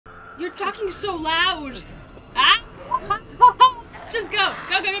You're talking so loud. Ah! Just go.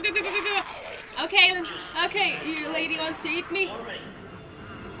 Go, go, go, go, go, go, go, go. Okay, okay, your lady wants to eat me.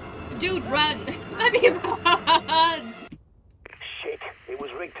 Dude, run. Let me run. Shit, it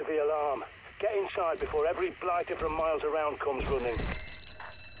was rigged to the alarm. Get inside before every blighter from miles around comes running.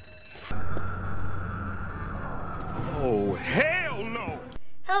 Oh, hell no!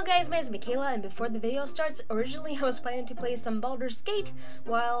 Hello guys, my name is Michaela, and before the video starts, originally I was planning to play some Baldur's Gate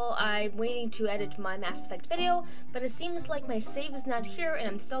while I'm waiting to edit my Mass Effect video, but it seems like my save is not here, and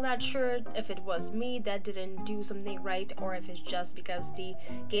I'm still not sure if it was me that didn't do something right, or if it's just because the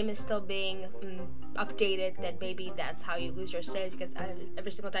game is still being updated, that maybe that's how you lose your save, because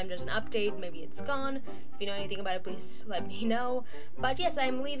every single time there's an update, maybe it's gone. If you know anything about it, please let me know. But yes,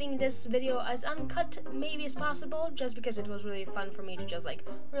 I'm leaving this video as uncut maybe as possible, just because it was really fun for me to just like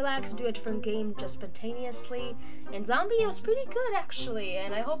relax, do a different game just spontaneously, and ZombiU was pretty good actually,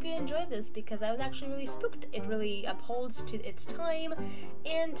 and I hope you enjoyed this because I was actually really spooked. It really upholds to its time,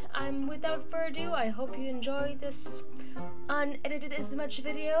 and without further ado, I hope you enjoy this unedited as much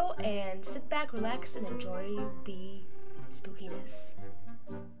video, and sit back, relax, and enjoy the spookiness.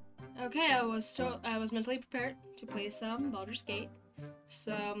 Okay, I was mentally prepared to play some Baldur's Gate,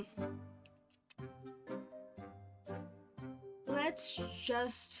 so let's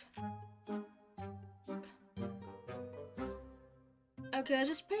just... Okay, I'll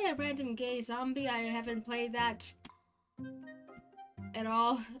just play a random gay zombie. I haven't played that at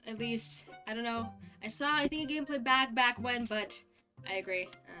all, at least, I don't know. I think a gameplay back when, but I agree.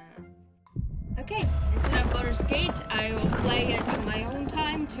 Okay, instead of Baldur's Gate, I will play it on my own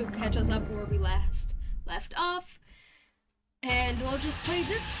time to catch us up where we last left off. And we'll just play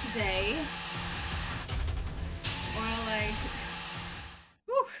this today while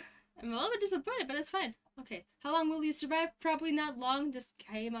I'm a little bit disappointed, but it's fine. Okay, how long will you survive? Probably not long. This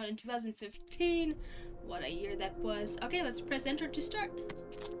came out in 2015. What a year that was. Okay, let's press enter to start.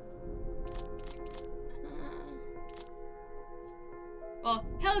 Well,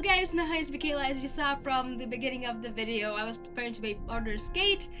 hello guys, my name is Michaela. As you saw from the beginning of the video, I was preparing to play Baldur's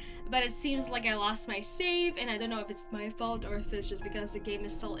Gate, but it seems like I lost my save, and I don't know if it's my fault or if it's just because the game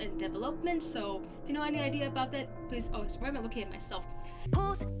is still in development. So if you know any idea about that, please... Oh, so where am I looking at myself?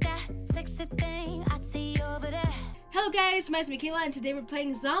 Who's that sexy thing I see over there? Hello guys, my name is Michaela, and today we're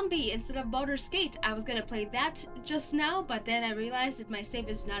playing Zombie instead of Baldur's Gate. I was gonna play that just now, but then I realized that my save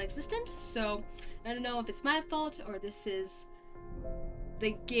is not existent, so I don't know if it's my fault or this is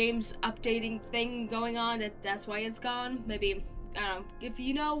the game's updating thing going on, that's why it's gone. Maybe, I don't know. If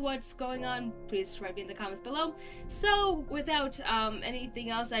you know what's going on, please write me in the comments below. So, without anything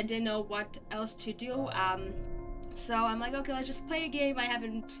else, I didn't know what else to do. So I'm like, okay, let's just play a game I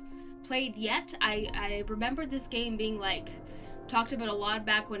haven't played yet. I remember this game being like talked about a lot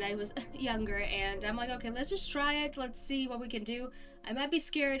back when I was younger, and I'm like, okay, let's just try it. Let's see what we can do. I might be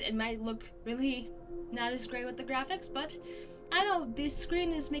scared. It might look really not as great with the graphics, but I know this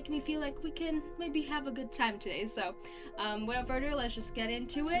screen is making me feel like we can maybe have a good time today. So without further ado, let's just get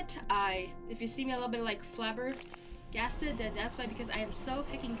into it. If you see me a little bit like flabbergasted, then that's why, because I am so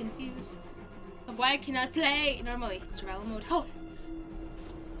heckin' confused of why I cannot play normally. Survival mode. Oh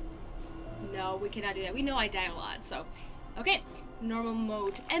no, we cannot do that. We know I die a lot, so okay. Normal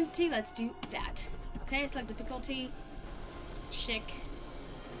mode empty. Let's do that. Okay, select difficulty. Chick.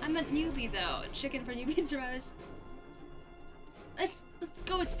 I'm a newbie though. Chicken for newbies survivors. Let's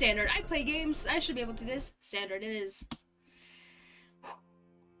go with standard. I play games. I should be able to do this. Standard it is.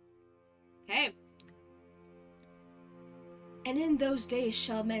 Okay. And in those days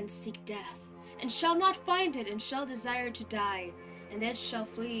shall men seek death, and shall not find it, and shall desire to die, and then shall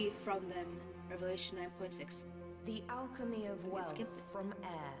flee from them. Revelation 9.6. The alchemy of wealth from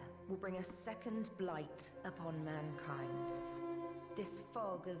air will bring a second blight upon mankind. This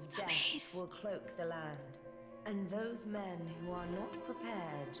fog of death will cloak the land, and those men who are not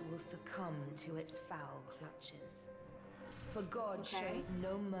prepared will succumb to its foul clutches. For God shows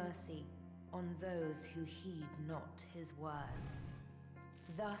no mercy on those who heed not his words.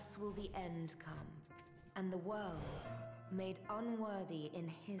 Thus will the end come, and the world, made unworthy in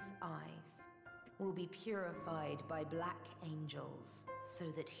his eyes, will be purified by black angels, so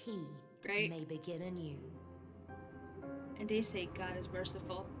that he may begin anew. And they say God is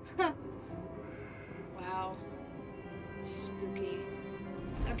merciful. Wow. Spooky.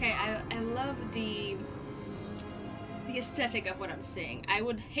 Okay, I love the aesthetic of what I'm seeing. I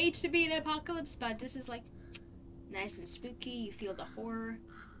would hate to be in Apocalypse, but this is like nice and spooky. You feel the horror,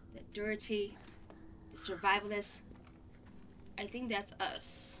 the dirty, the survivalness. I think that's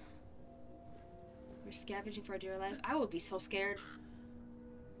us. We're scavenging for our dear life. I would be so scared.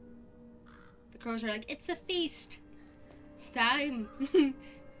 crows are like, it's a feast. It's time.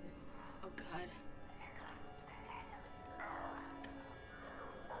 Oh god.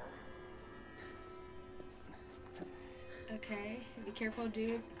 Okay, be careful,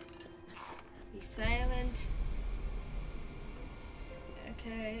 dude. Be silent.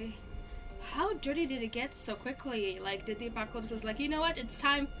 Okay. How dirty did it get so quickly? Like, did the apocalypse was like, you know what? It's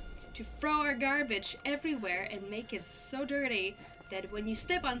time to throw our garbage everywhere and make it so dirty that when you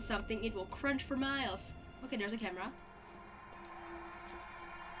step on something, it will crunch for miles. Okay, there's a camera.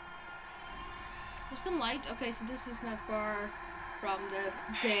 There's some light. Okay, so this is not far from the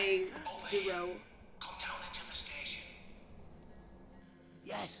day 0. Come down into the station.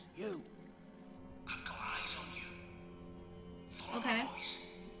 Yes, you. I've got eyes on you. Follow Okay. my voice.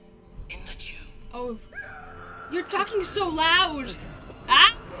 In the tube. Oh, you're talking so loud.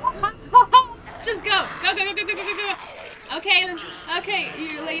 Ah! Just go. Go, go, go, go, go, go, go. Okay, okay,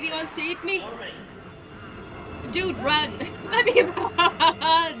 your lady wants to eat me. Dude, run. Let me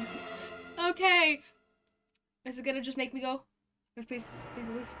run. Okay. Is it gonna just make me go? Yes, please. Please,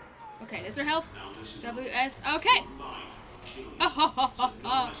 please. Okay, that's our health. WS. Okay.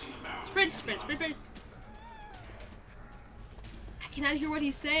 Sprint, sprint, sprint, sprint. I cannot hear what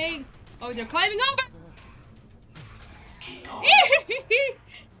he's saying. Oh, they're climbing over.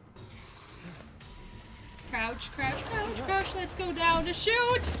 Crouch, crouch, crouch, crouch. Let's go down to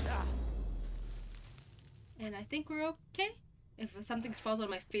shoot. And I think we're okay. If something falls on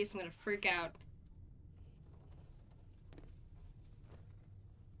my face, I'm gonna freak out.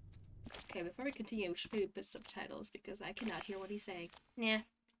 Okay, before we continue, we should maybe put subtitles because I cannot hear what he's saying. Nah,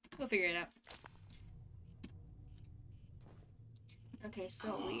 we'll figure it out. Okay,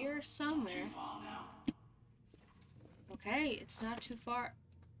 so we're somewhere. Okay, it's not too far.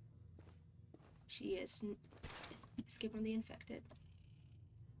 She is escape from the infected.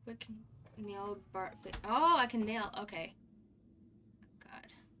 Quick nail bar. Oh, I can nail. Okay.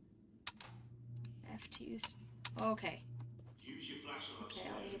 God. F to use. Okay. Use your flashlight. Okay,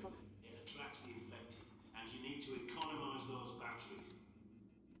 I'll leave them. It attracts the infected, and you need to economize those batteries.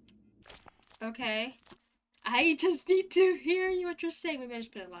 Okay. I just need to hear you what you're saying. Maybe I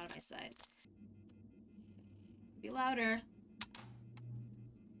just put it a lot on my side. Be louder.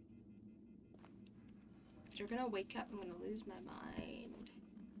 If you're gonna wake up, I'm gonna lose my mind.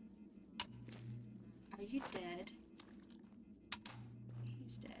 Are you dead?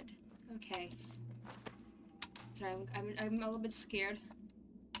 He's dead. Okay. Sorry, I'm a little bit scared.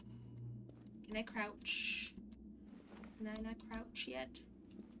 Can I crouch? Can I not crouch yet?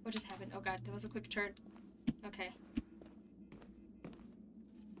 What just happened? Oh god, that was a quick turn. Okay.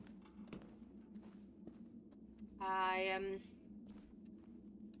 I am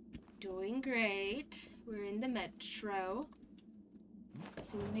doing great. We're in the metro.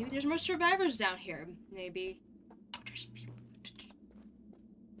 So maybe there's more survivors down here. Maybe. Oh, there's people.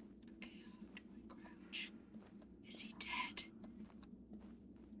 Okay, how do I crouch? Is he dead?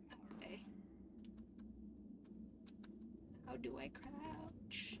 Okay. How do I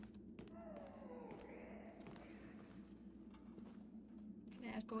crouch?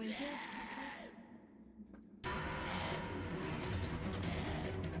 Can I go in here?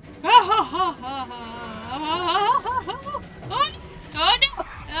 Oh no!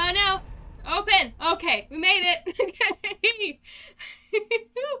 Oh no! Open! Okay, we made it! Okay!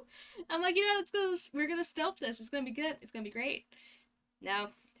 I'm like, you know, let's go. We're gonna stealth this. It's gonna be good. It's gonna be great. Now,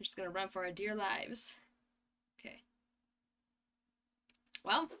 they're just gonna run for our dear lives. Okay.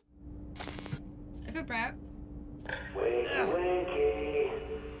 Well, I feel proud. Wakey, wakey.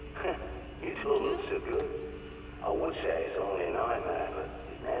 You still look so good. I would say it's only a nightmare, but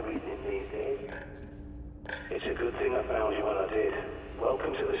isn't everything these days? It's a good thing I found you when I did.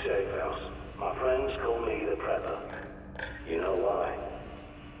 Welcome to the safe house. My friends call me the Prepper. You know why?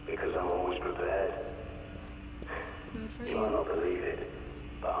 Because I'm always prepared. You might not believe it,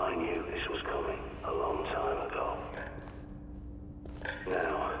 but I knew this was coming a long time ago.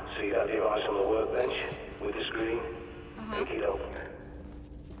 Now, see that device on the workbench with the screen? Pick it up.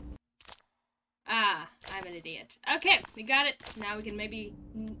 Ah, I'm an idiot. Okay, we got it. Now we can maybe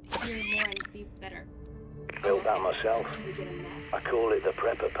hear more and be better. Built that myself. I call it the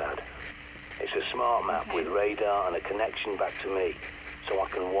Prepper Pad. It's a smart map with radar and a connection back to me, so I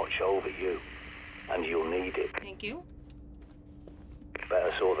can watch over you. And you'll need it. Thank you.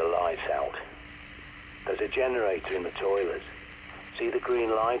 Better sort the lights out. There's a generator in the toilets. See the green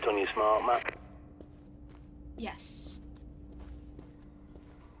light on your smart map? Yes.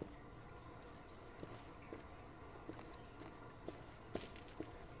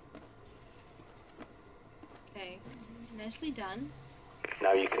 Okay, nicely done.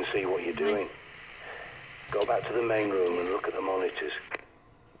 Now you can see what you're doing. Nice. Go back to the main room and look at the monitors.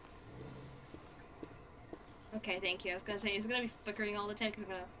 Okay, thank you. I was gonna say it's gonna be flickering all the time because I'm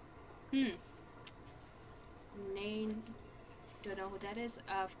gonna. Name. Don't know who that is.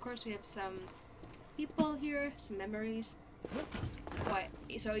 Of course, we have some people here, some memories. What?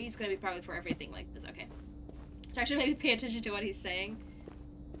 So he's gonna be probably for everything like this. Okay. So actually, maybe pay attention to what he's saying.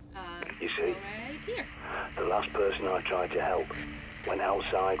 You see, right here. the last person I tried to help went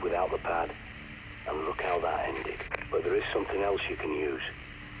outside without the pad, and look how that ended. But there is something else you can use.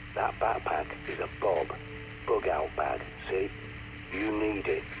 That backpack is a bug out bag. See, you need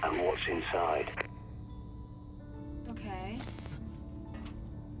it and what's inside. Okay.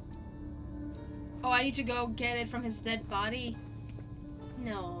 Oh, I need to go get it from his dead body?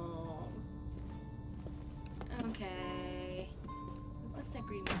 No. Okay. What's that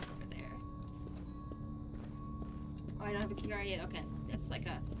green mark over there? Oh, I don't have a key card yet. Okay. That's like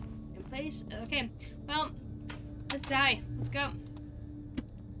a... in place? Okay. Well, let's die. Let's go.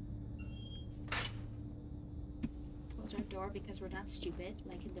 Close our door because we're not stupid,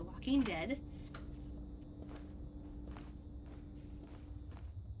 like in The Walking Dead.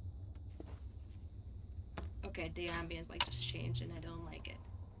 Okay, the ambience like just changed and I don't like it.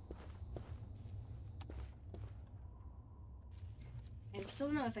 I still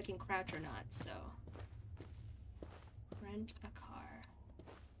don't know if I can crouch or not, so rent a car.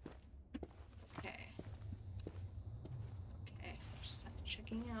 Okay. Okay, just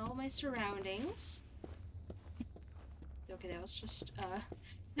checking out all my surroundings. Okay, that was just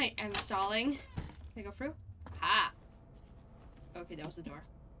I'm stalling. Can I go through? Ha! Okay, that was the door.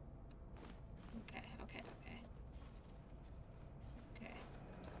 Okay.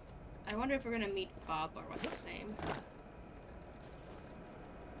 I wonder if we're gonna meet Bob or what's his name.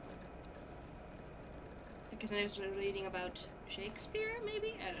 Because I was reading about Shakespeare,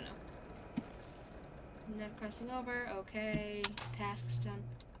 maybe? I don't know. Not crossing over. Okay. Tasks done.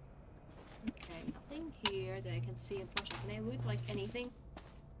 Okay, nothing here that I can see. Unfortunately, can I loot like anything?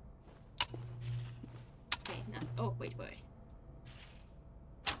 Okay, no. Oh, wait.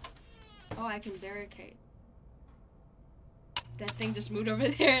 Oh, I can barricade. That thing just moved over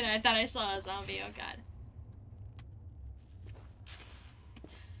there and I thought I saw a zombie. Oh god.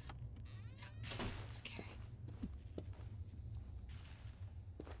 Scary.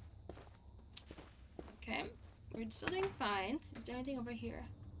 Okay. We're still doing fine. Is there anything over here?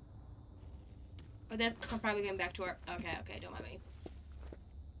 Oh, that's probably going back to our... Okay, don't mind me.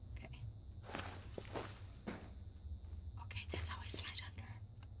 Okay. Okay, that's how I slide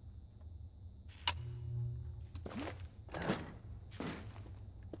under.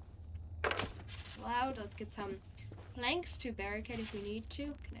 It's loud. Let's get some planks to barricade if we need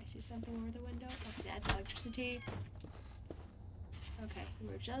to. Can I see something over the window? Okay, that's electricity. Okay,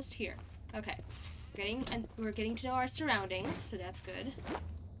 we're just here. Okay. We're getting to know our surroundings, so that's good.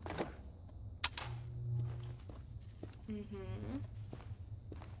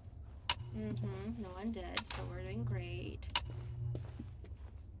 No one dead, so we're doing great.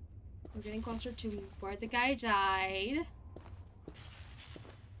 We're getting closer to where the guy died.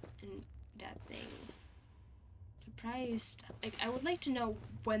 And that thing. Surprised. Like, I would like to know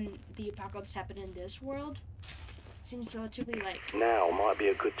when the apocalypse happened in this world. It seems relatively like... Now might be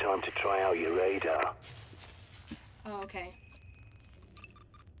a good time to try out your radar. Oh, okay.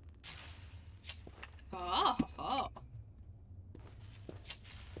 Oh.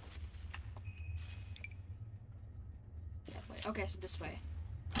 That way. Okay, so this way.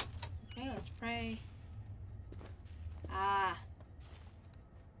 Okay, let's pray. Ah.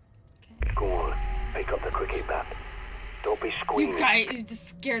 Okay. Go on, pick up the cricket bat. Don't be screaming. You guys, you just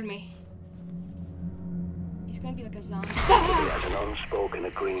scared me. He's gonna be like a zombie. Think of it as an unspoken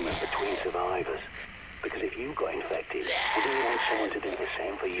agreement between survivors. Because if you got infected, wouldn't you want someone to do the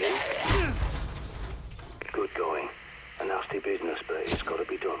same for you? Good going. A nasty business, but it's got to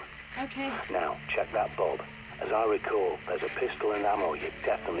be done. Okay. Now, check that bob. As I recall, there's a pistol and ammo you're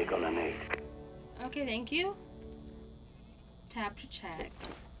definitely gonna need. Okay, thank you. Tap to check.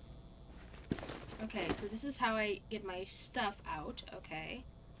 Okay, so this is how I get my stuff out. Okay.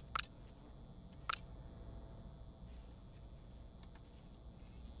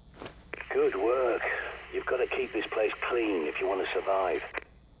 Good work. You've got to keep this place clean if you want to survive.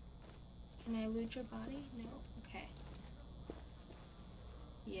 Can I loot your body? No? Okay.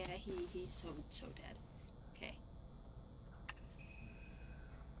 Yeah, he's so dead. Okay.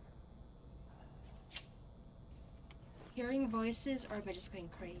 Hearing voices, or am I just going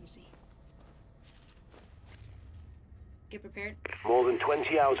crazy? Get prepared. More than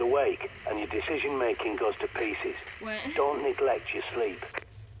 20 hours awake, and your decision-making goes to pieces. What? Don't neglect your sleep.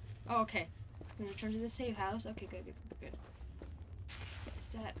 Oh, okay. Return to the safe house. Okay, good. Is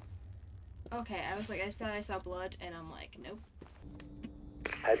that... Okay, I was like, I thought I saw blood, and I'm like, nope.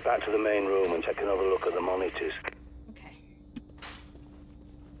 Head back to the main room and take another look at the monitors. Okay.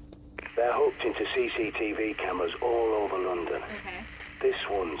 They're hooked into CCTV cameras all over London. Okay. This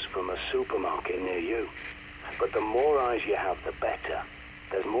one's from a supermarket near you. But the more eyes you have, the better.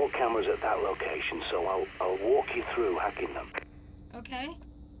 There's more cameras at that location, so I'll walk you through hacking them. Okay.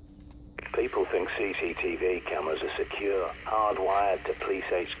 People think CCTV cameras are secure, hardwired to police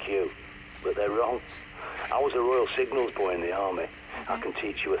HQ, but they're wrong. I was a Royal Signals boy in the army. Okay. I can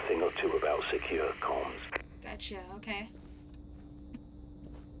teach you a thing or two about secure comms. Gotcha, okay.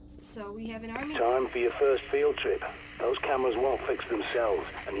 So we have an army... Time for your first field trip. Those cameras won't fix themselves,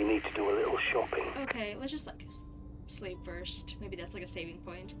 and you need to do a little shopping. Okay, let's just, like, sleep first. Maybe that's, like, a saving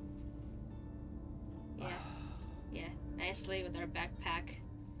point. Yeah, nicely with our backpack.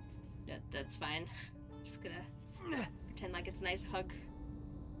 That's fine. Just gonna pretend like it's a nice hug.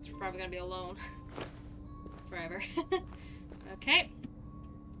 It's probably gonna be alone. Forever. Okay.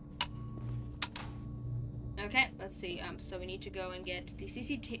 Okay, let's see. So we need to go and get the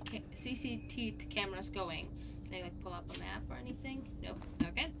CCTV cameras going. Can I, like, pull up a map or anything? Nope.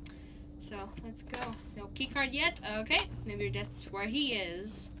 Okay. So, let's go. No keycard yet? Okay. Maybe that's where he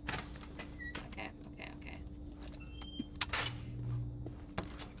is. Okay.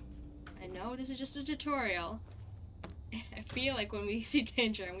 I know this is just a tutorial. I feel like when we see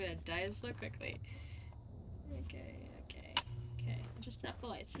danger, I'm gonna die so quickly. Okay. Just turn off the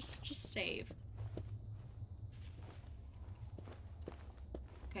lights. Just save.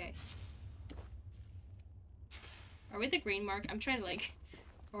 Okay. Are we the green mark? I'm trying to, like,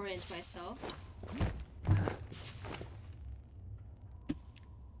 orient myself.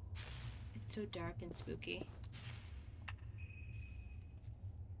 It's so dark and spooky.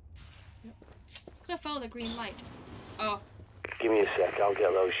 Yep. Just gonna follow the green light. Oh. Give me a sec, I'll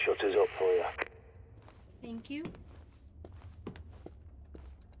get those shutters up for you. Thank you.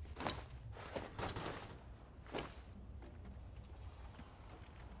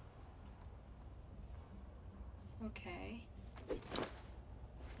 Okay.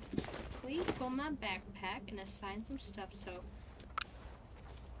 Please pull my backpack and assign some stuff, so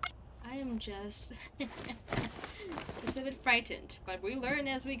I am just a bit frightened, but we learn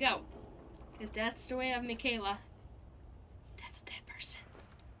as we go. Because that's the way of Michaela. That's a dead person.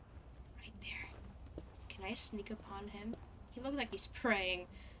 Right there. Can I sneak upon him? He looks like he's praying.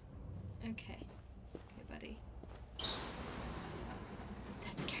 Okay. Okay, buddy.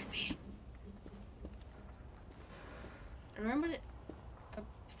 That scared me. I remember that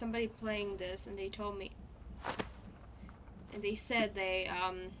somebody playing this, and they told me, and they said they,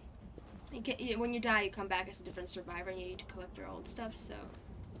 when you die, you come back as a different survivor, and you need to collect your old stuff, so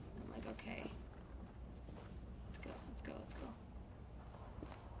I'm like, okay. Let's go.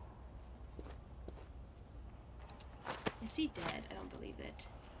 Is he dead? I don't believe it.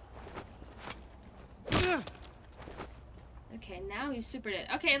 Okay, now he's super dead.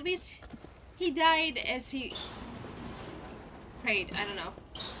 Okay, at least he died as he prayed. I don't know.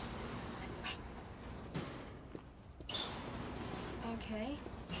 Okay.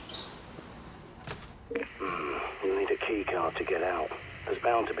 You'll need a key card to get out. There's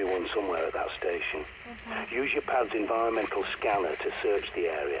bound to be one somewhere at that station. Okay. Use your pad's environmental scanner to search the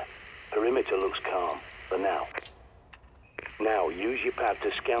area. Perimeter looks calm, for now. Now, use your pad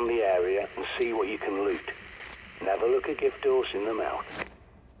to scan the area and see what you can loot. Never look a gift horse in the mouth.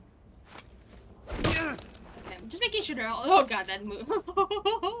 Okay, just making sure they're all... Oh god, that move.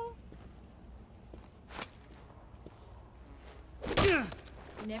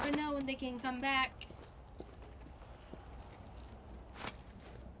 You never know when they can come back.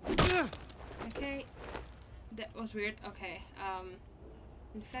 Okay. That was weird. Okay,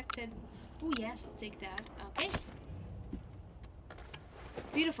 infected. Oh yes, I'll take that. Okay.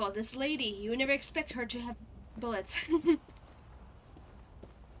 Beautiful, this lady. You would never expect her to have bullets. Look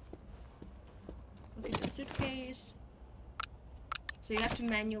at the suitcase. So you have to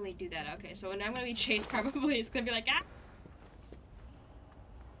manually do that. Okay, so when I'm gonna be chased, probably it's gonna be like, ah!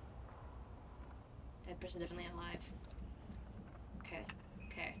 That person's definitely alive. Okay.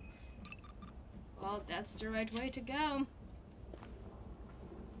 Well, that's the right way to go.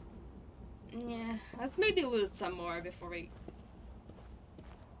 Yeah, let's maybe loot some more before we...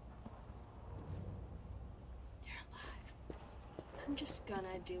 They're alive. I'm just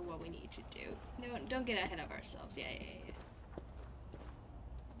gonna do what we need to do. No, don't get ahead of ourselves. Yeah.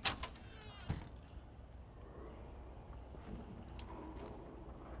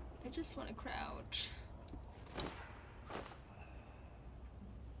 I just want to crouch.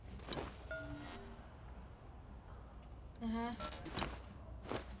 Uh-huh.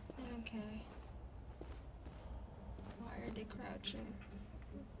 Okay. Why are they crouching?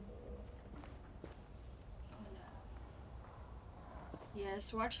 Oh no.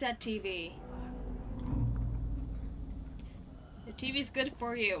 Yes, watch that TV. The TV's good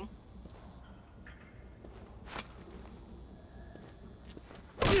for you.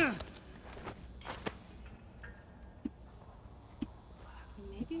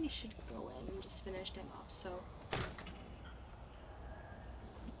 Maybe we should go in and just finish them up, so...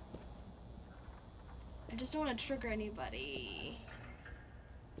 I just don't want to trigger anybody.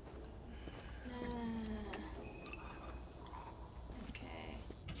 Okay.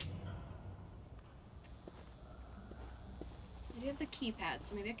 I do have the keypad,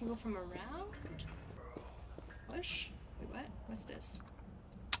 so maybe I can go from around? Push? Wait, what? What's this?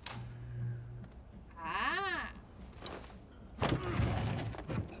 Ah!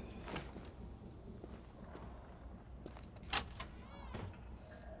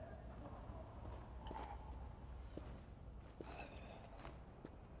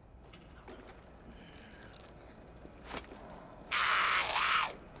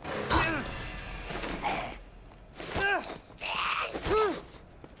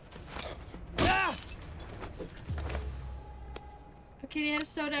 Okay, they had a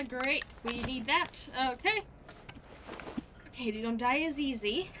soda, great. We need that. Okay. Okay, they don't die as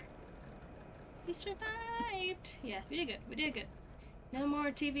easy. We survived. Yeah, we did good. We did good. No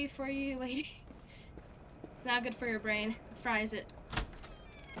more TV for you, lady. Not good for your brain. Fries it.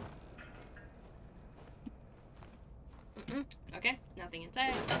 Okay, nothing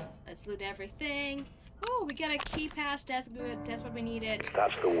inside. Let's loot everything. Oh, we got a key pass. That's good. That's what we needed.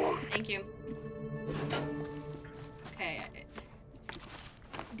 That's the one. Thank you. Okay.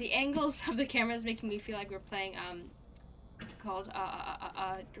 The angles of the camera is making me feel like we're playing, what's it called?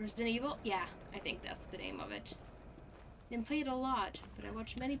 Resident Evil? Yeah, I think that's the name of it. Didn't play it a lot, but I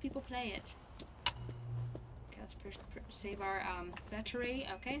watched many people play it. Okay, let's save our, battery,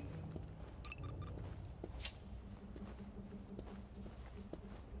 okay.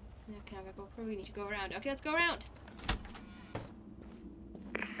 Okay, I'm gonna go, we need to go around. Okay, let's go around!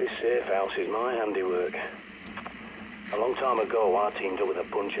 This safe house is my handiwork. A long time ago, I teamed up with a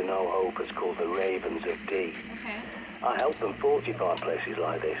bunch of no-hopers called the Ravens of D. Okay. I helped them fortify places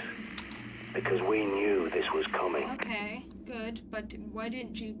like this, because we knew this was coming. Okay, good, but why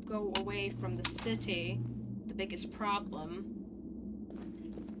didn't you go away from the city? The biggest problem.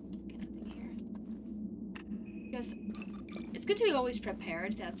 Get nothing here. Because it's good to be always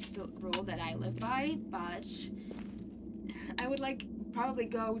prepared, that's the rule that I live by, but I would probably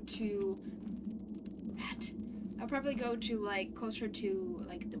go to... I'll probably go to, like, closer to,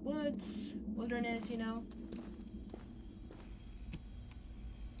 like, the woods, wilderness, you know?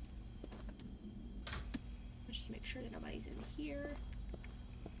 Let's just make sure that nobody's in here.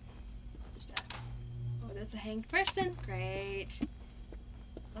 What's that? Oh, that's a hanged person. Great.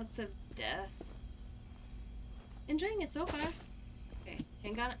 Lots of death. Enjoying it so far. Okay,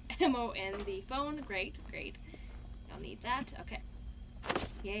 hang on. Ammo in the phone. Great, great. Don't need that. Okay.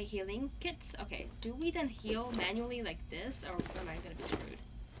 Yay, healing kits. Okay, do we then heal manually like this, or am I gonna be screwed?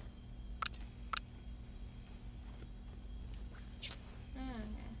 Okay.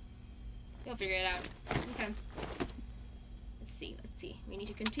 You'll figure it out. Okay. Let's see, let's see. We need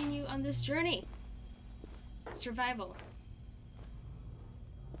to continue on this journey. Survival.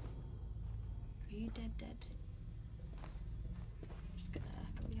 Are you dead? I'm just gonna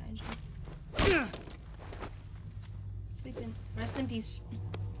go behind you. Sleep in. Rest in peace.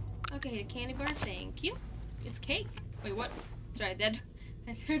 Okay, a candy bar, thank you. It's cake. Wait, what? Sorry, I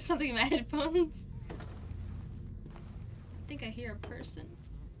heard something in my headphones. I think I hear a person.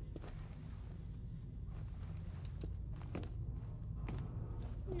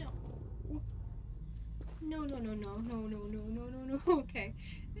 No. No. Okay.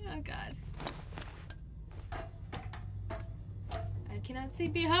 Oh god. I cannot see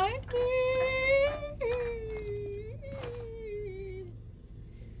behind me.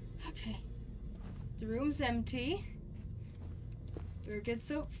 Okay. The room's empty. We're good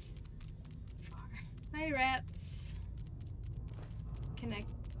so far. Hi, rats. Can I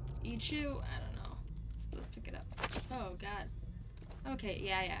eat you? I don't know. Let's pick it up. Oh, God. Okay,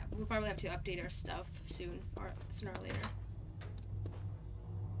 yeah. We'll probably have to update our stuff soon, or sooner or later.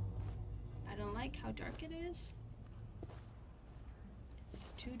 I don't like how dark it is.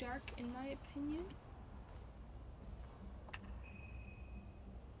 It's too dark, in my opinion.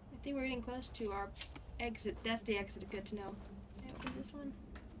 I think we're getting close to our exit. That's the exit. Good to know. Can I open this one?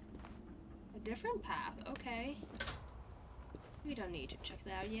 A different path. Okay. We don't need to check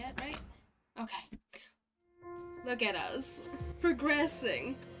that out yet, right? Okay. Look at us.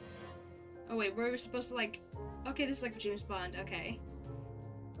 Progressing. Oh wait, we're supposed to like... Okay, this is like James Bond, okay.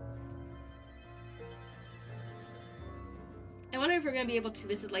 I wonder if we're gonna be able to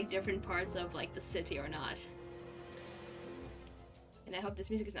visit like different parts of like the city or not. And I hope this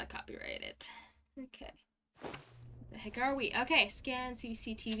music is not copyrighted. Okay. The heck are we? Okay, scan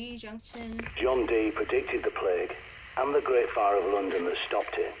CCTV junction. John Dee predicted the plague and the Great Fire of London that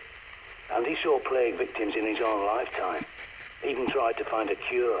stopped it. And he saw plague victims in his own lifetime. Even tried to find a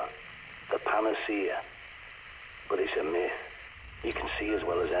cure, the panacea. But it's a myth. You can see as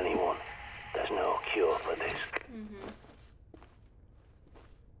well as anyone. There's no cure for this. Mm-hmm.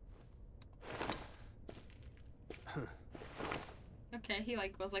 Okay, he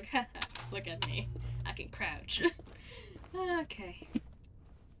like was like, haha, look at me. I can crouch. Okay.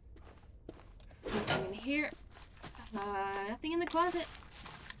 Nothing in here. Nothing in the closet.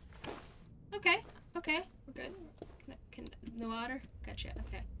 Okay, okay, we're good. No water? Gotcha,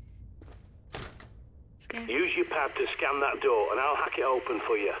 okay. Scan. Use your pad to scan that door and I'll hack it open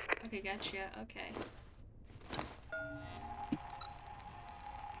for you. Okay, gotcha, okay.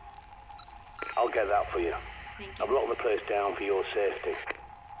 I'll get that for you. Thank you. I've locked the place down for your safety.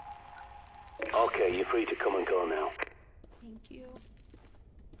 Okay, you're free to come and go now. Thank you.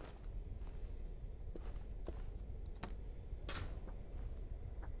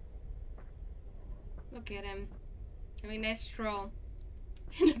 Look at him. Having a nice stroll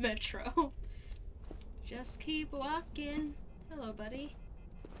in the metro. Just keep walking. Hello, buddy.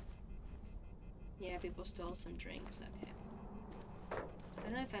 Yeah, people stole some drinks. Okay. I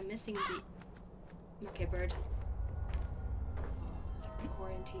don't know if I'm missing the... Okay, bird. It's like the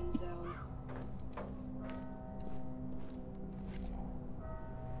quarantine zone.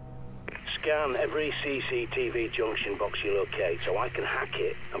 Scan every CCTV junction box you locate so I can hack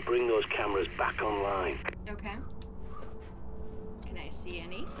it and bring those cameras back online. Okay. Can I see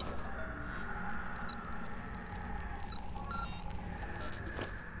any?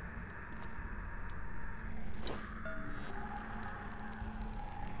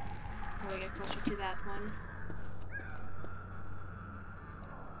 Oh, we get closer to that one.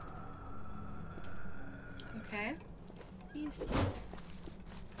 Okay. He's...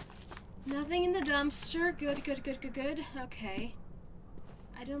 Nothing in the dumpster. Good, good, good, good, good. Okay.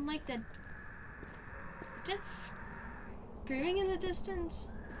 I don't like that. Just screaming in the distance.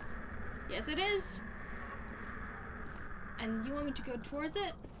 Yes, it is. And you want me to go towards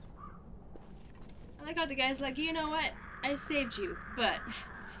it? I like how the guy's like, you know what? I saved you, but...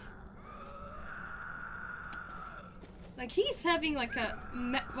 Like, he's having like a...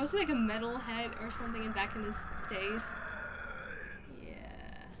 Was it like a metal head or something back in his days?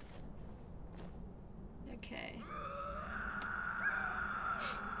 Okay.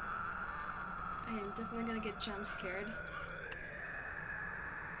 I am definitely gonna get jump scared.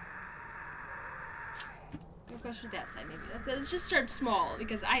 Go closer to that side, maybe. Let's just start small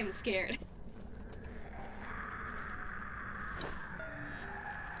because I am scared.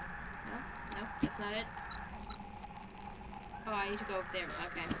 No, no, that's not it. Oh, I need to go up there.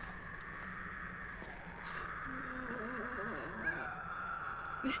 Okay.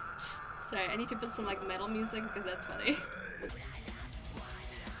 Sorry, I need to put some like metal music because that's funny.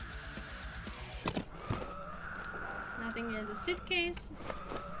 Nothing in the suitcase.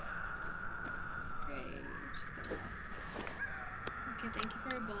 Great. Just gonna... Okay, thank you for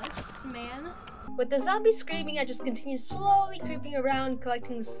your bullets, man. With the zombie screaming, I just continue slowly creeping around,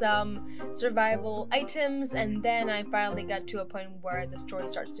 collecting some survival items, and then I finally got to a point where the story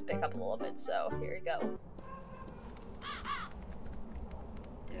starts to pick up a little bit, so here we go.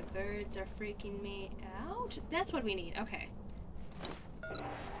 The birds are freaking me out. That's what we need. Okay.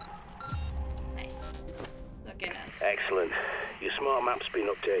 Nice. Look at us. Excellent. Your smart map's been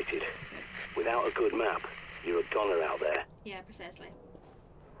updated. Good. Without a good map, you're a goner out there. Yeah, precisely.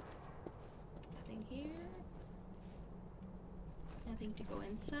 Nothing here. Nothing to go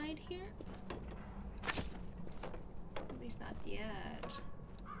inside here. At least not yet.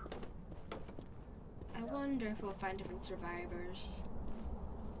 I wonder if we'll find different survivors.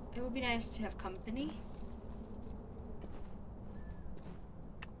 It would be nice to have company.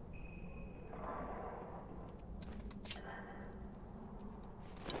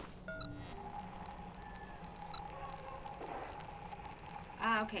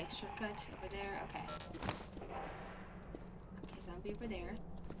 Ah, okay, shortcut over there, okay. Okay, zombie over there.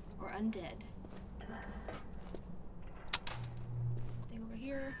 Or undead. Thing over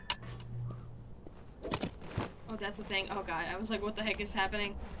here. Oh, that's the thing. Oh god, I was like, what the heck is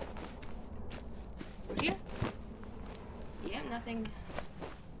happening? Over here? Yeah, nothing.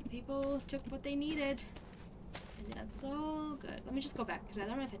 People took what they needed. And that's all good. Let me just go back, because I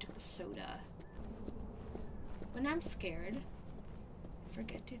don't know if I took the soda. When I'm scared, I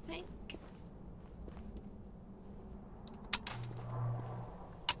forget to think.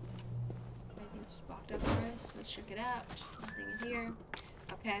 Everything's locked up for us. Let's check it out. Nothing in here.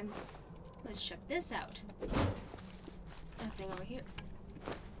 Okay. Let's check this out. Nothing over here.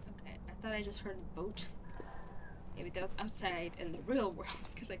 Okay, I thought I just heard a boat. Maybe that was outside in the real world,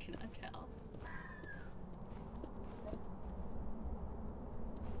 because I cannot tell.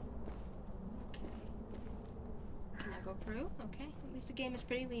 Okay. Can I go through? Okay. At least the game is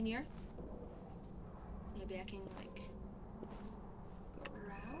pretty linear. Maybe I can, like, go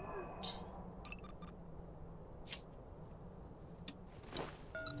around.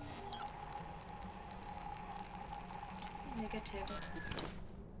 Negative.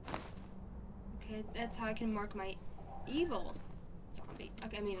 Okay, that's how I can mark my evil zombie.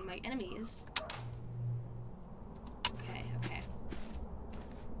 Okay, I mean my enemies. Okay, okay.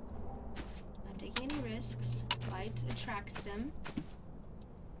 Not taking any risks. Light attracts them.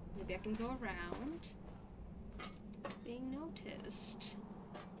 Maybe I can go around. Being noticed.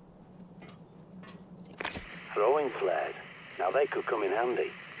 Throwing flares. Now they could come in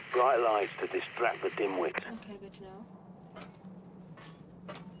handy. Bright lights to distract the dimwits. Okay, good to know.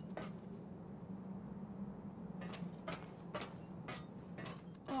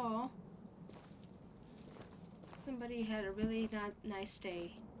 Oh. Somebody had a really not nice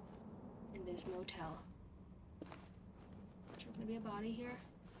stay in this motel. Is there gonna be a body here?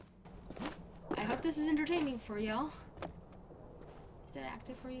 I hope this is entertaining for y'all. Is that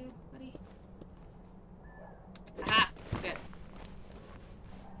active for you, buddy? Aha! Good.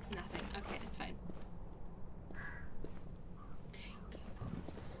 Nothing. Okay, it's fine.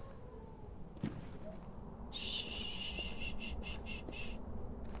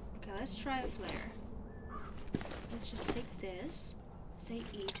 Okay, let's try a flare. Let's just take this. Say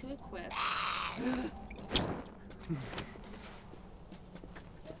E to equip.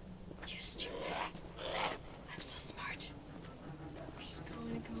 You stupid. I'm so smart. I'm just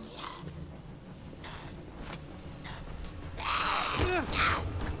going to go.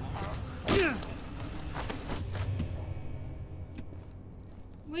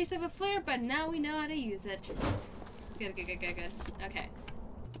 Waste of a flare, but now we know how to use it. Good, good, good, good, good. Okay.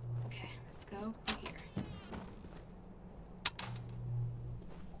 Okay, let's go here.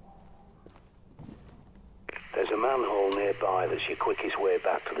 There's a manhole nearby that's your quickest way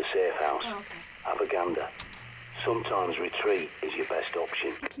back to the safe house. Oh, okay. Have a gander. Sometimes retreat is your best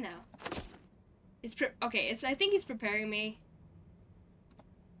option. Good to know. Okay, I think he's preparing me.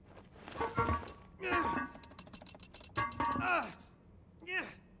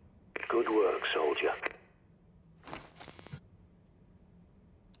 Good work, soldier.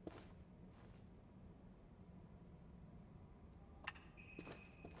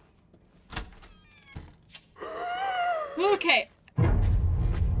 Okay.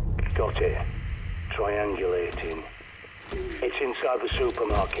 Got it. Triangulating. It's inside the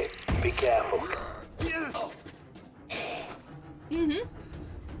supermarket. Be careful. Mm-hmm.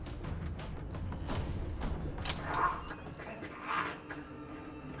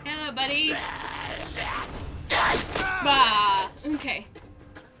 Hello, buddy. Bah. Okay.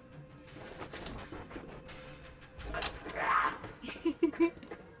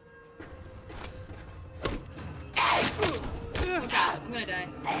 Oh god, I'm gonna die.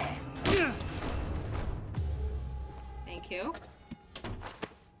 Thank you.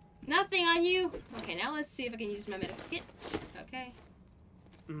 Nothing on you. Okay, now let's see if I can use my medic kit. Okay.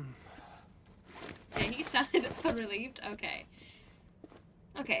 Okay, he sounded relieved. Okay.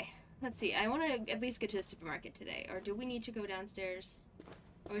 Okay, let's see. I want to at least get to the supermarket today. Or do we need to go downstairs?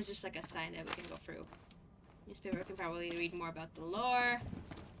 Or is there just like a sign that we can go through? Newspaper can probably read more about the lore.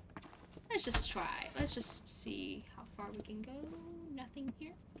 Let's just try. Let's just see how far we can go. Nothing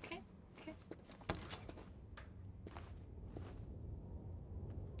here. Okay, okay.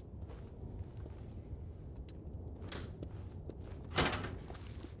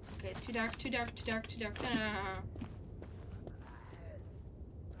 Okay, too dark, too dark, too dark, too dark.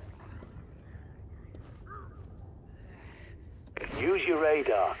 Use your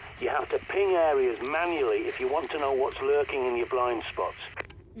radar. You have to ping areas manually if you want to know what's lurking in your blind spots.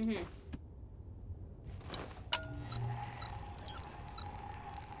 Mm-hmm.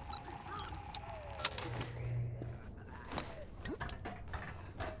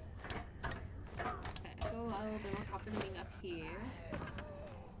 Happening up here.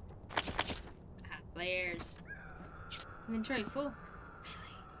 Ah, flares. Inventory full. Really?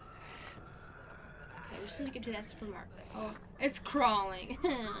 Okay, we just need to get to that supermarket. Oh, it's crawling.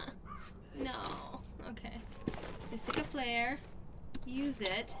 No. Okay. So stick a flare, use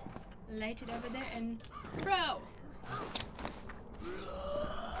it, light it over there, and throw.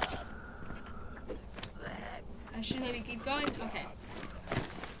 I should maybe keep going. Okay.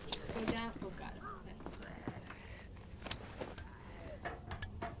 Just go down. Oh god.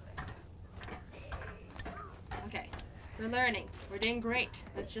 Okay. Okay. We're learning. We're doing great.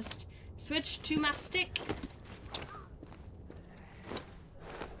 Let's just switch to my stick.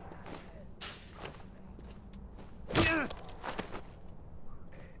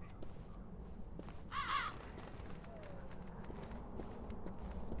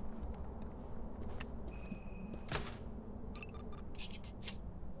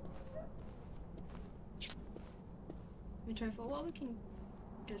 For what we can.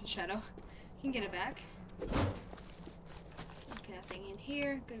 There's a shadow. We can get it back. Okay, nothing in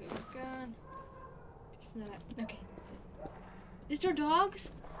here. Good, gun. Just not. Okay. Is there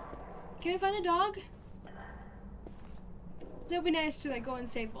dogs? Can we find a dog? That would be nice to like go and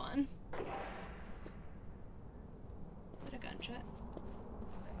save one. Put a gunshot.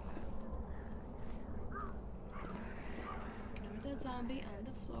 Ignore that zombie on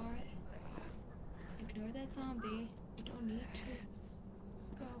the floor. Ignore that zombie. You don't need to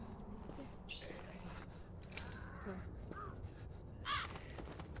go there. Just...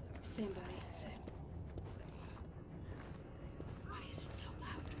 Same buddy, same. Why is it so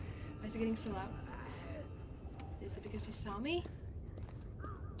loud? Why is it getting so loud? Is it because he saw me?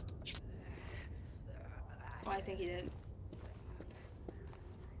 Oh, I think he did.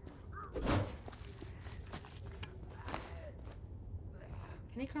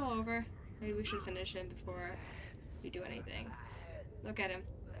 Can he crawl over? Maybe we should finish him before we do anything. Look at him.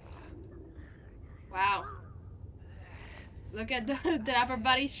 Wow. Look at the upper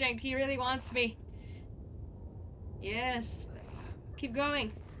body strength. He really wants me. Yes. Keep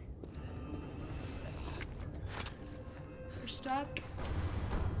going. We're stuck.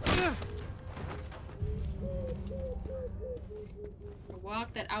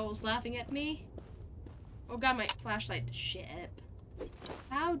 Walk. That owl's laughing at me. Oh god, my flashlight. Shit.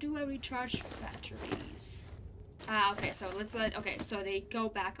 How do I recharge batteries? Ah, okay, so let's let, okay, so they go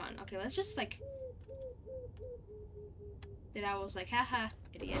back on. Okay, let's just, like, that I was like, haha,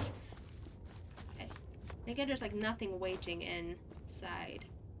 idiot. Okay. I think there's, like, nothing waiting inside.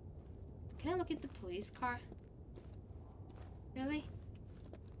 Can I look at the police car? Really?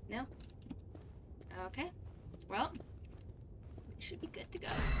 No? Okay. Well, we should be good to go.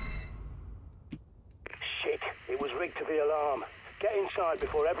 Shit, it was rigged to the alarm. Get inside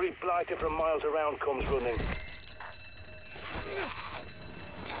before every blighter from miles around comes running.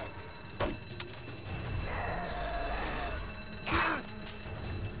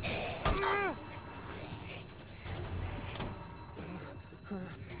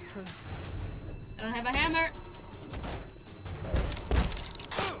 I don't have a hammer.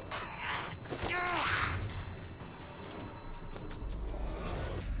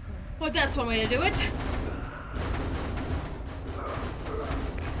 Well, that's one way to do it.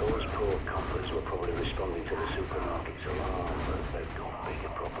 Those poor coppers were probably responding to the supermarket's alarm, but they've got bigger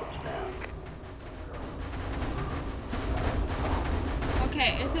problems now.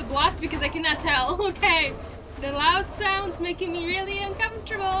 Okay, is it blocked? Because I cannot tell. Okay. The loud sound's making me really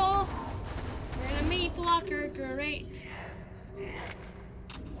uncomfortable. We're in a meat locker. Great.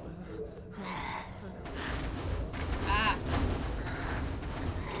 Ah.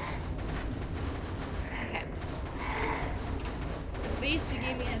 Okay. At least you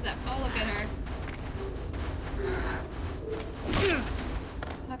gave me a heads up. Oh, look at her.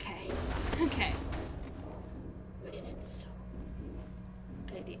 Okay. Okay. Why is it so...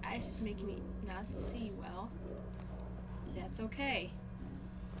 Okay, the ice is making me not see well. That's okay.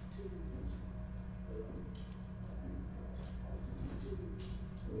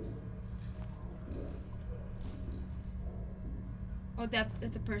 Oh,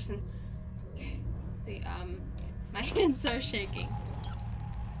 that's a person. Okay. My hands are shaking.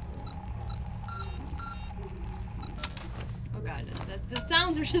 Oh god, the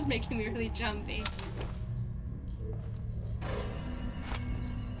sounds are just making me really jumpy.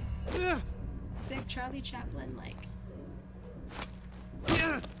 It's like Charlie Chaplin, like.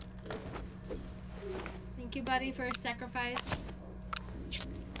 Thank you, buddy, for a sacrifice.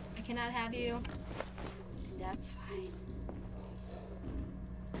 I cannot have you. That's fine.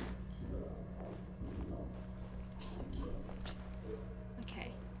 You're so cute.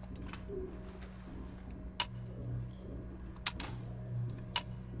 Okay.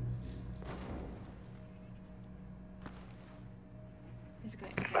 It's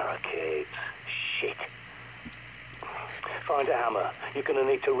great. Okay. Barricades. Shit. Find a hammer. You're gonna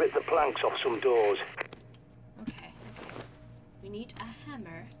need to rip the planks off some doors. Okay. We need a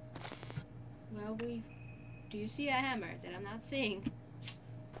hammer. Well, do you see a hammer that I'm not seeing?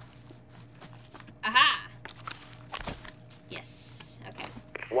 Aha! Yes. Okay.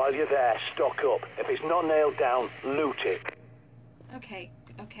 While you're there, stock up. If it's not nailed down, loot it. Okay.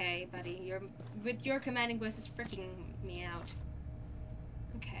 Okay, buddy. With your commanding voice is freaking me out.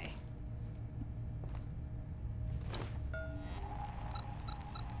 Okay.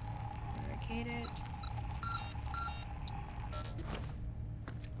 Barricade it.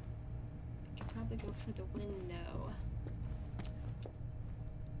 I could probably go for the window.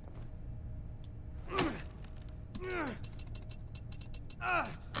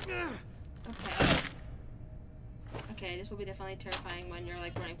 Okay. Okay, this will be definitely terrifying when you're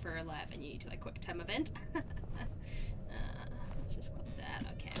like running for your life and you need to like quick time event. Let's just close that.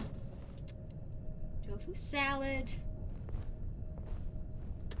 Okay. Tofu salad.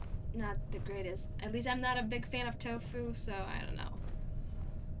 Not the greatest. At least I'm not a big fan of tofu, so I don't know.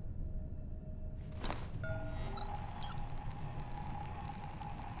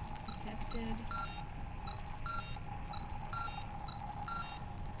 Protected.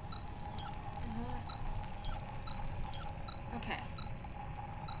 Okay.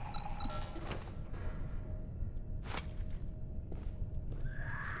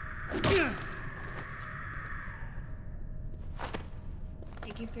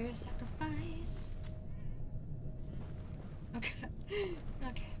 Thank you for your sacrifice. Okay.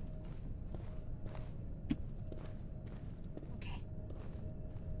 Okay. Okay.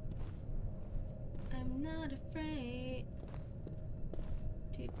 I'm not afraid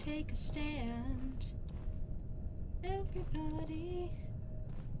to take a stand. Everybody.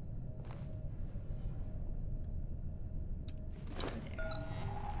 It's over there.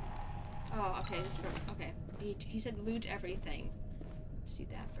 Oh, okay. Okay. He said loot everything. Let's do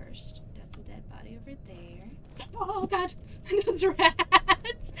that first. That's a dead body over there. Oh god! Those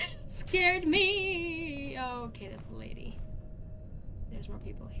rats scared me! Oh, okay, that's the lady. There's more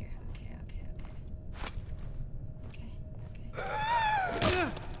people here. Okay, okay, okay. Okay, okay.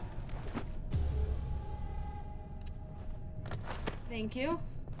 Thank you.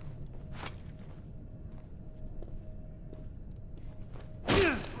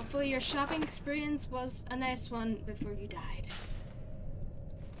 Hopefully your shopping experience was a nice one before you died.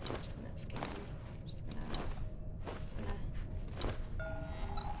 I'm just gonna scan. I'm just gonna...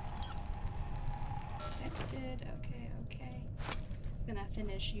 Affected. Okay, okay. Just gonna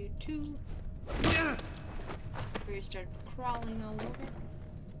finish you too. Before you start crawling all over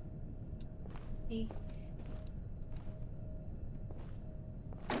me.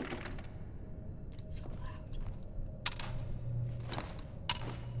 That's so loud.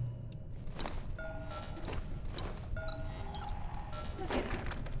 Look at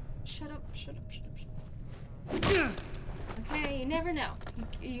us. Shut up, shut up, shut up, shut up. Okay, you never know.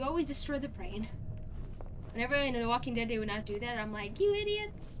 You always destroy the brain. Whenever in The Walking Dead they would not do that, I'm like, you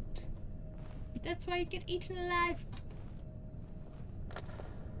idiots! That's why you get eaten alive.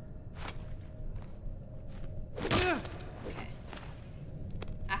 Okay.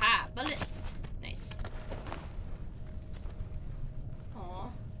 Aha, bullets. Nice.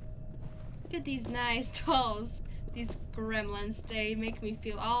 Aw. Look at these nice dolls. These gremlins, they make me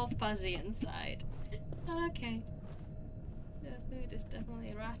feel all fuzzy inside. Okay. The food is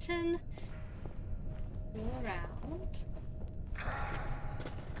definitely rotten. Go around.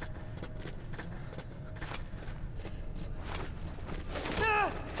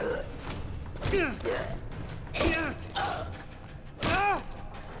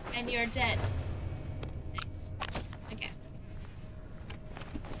 And you're dead. Nice. Okay.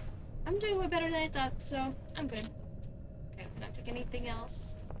 I'm doing way better than I thought, so I'm good. Okay, I'm not taking anything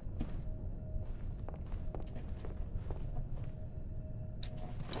else.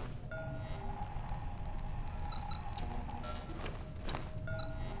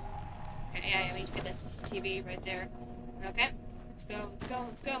 Okay, yeah, I need to get that CCTV right there. Okay, let's go, let's go,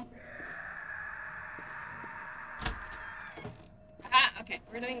 let's go. Aha, okay,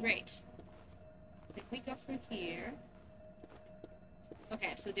 we're doing great. If we go through here...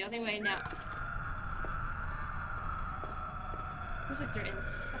 Okay, so the only way now... Looks like they're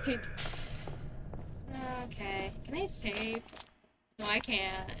inside. Okay, can I save? No, I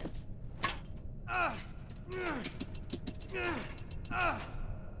can't.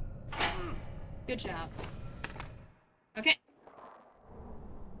 Good job. Okay.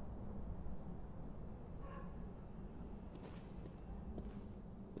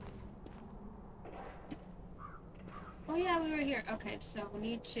 Oh yeah, we were here. Okay, so we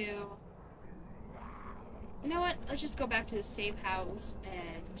need to... You know what? Let's just go back to the safe house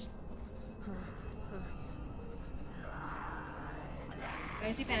and... Why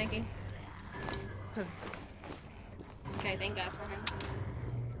is he panicking? Okay, thank God for him.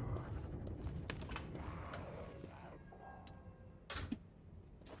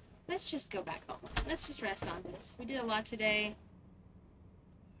 Let's just go back home. Let's just rest on this. We did a lot today.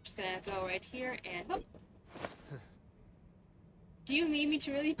 Just gonna go right here and oh. Do you need me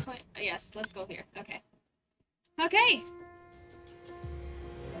to really point? Oh, yes, let's go here. Okay. Okay.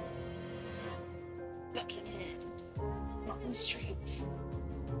 Buckingham. Martin Street.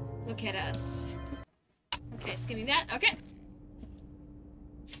 Look at us. Okay, skipping that. Okay.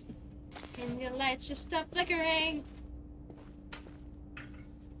 Can the lights just stop flickering?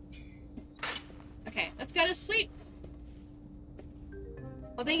 Okay, let's go to sleep.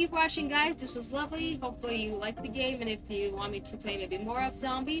 Well, thank you for watching, guys. This was lovely. Hopefully you liked the game, and if you want me to play maybe more of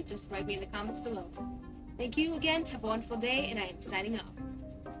Zombie, just write me in the comments below. Thank you again. Have a wonderful day, and I am signing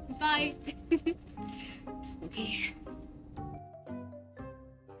off. Bye. Spooky.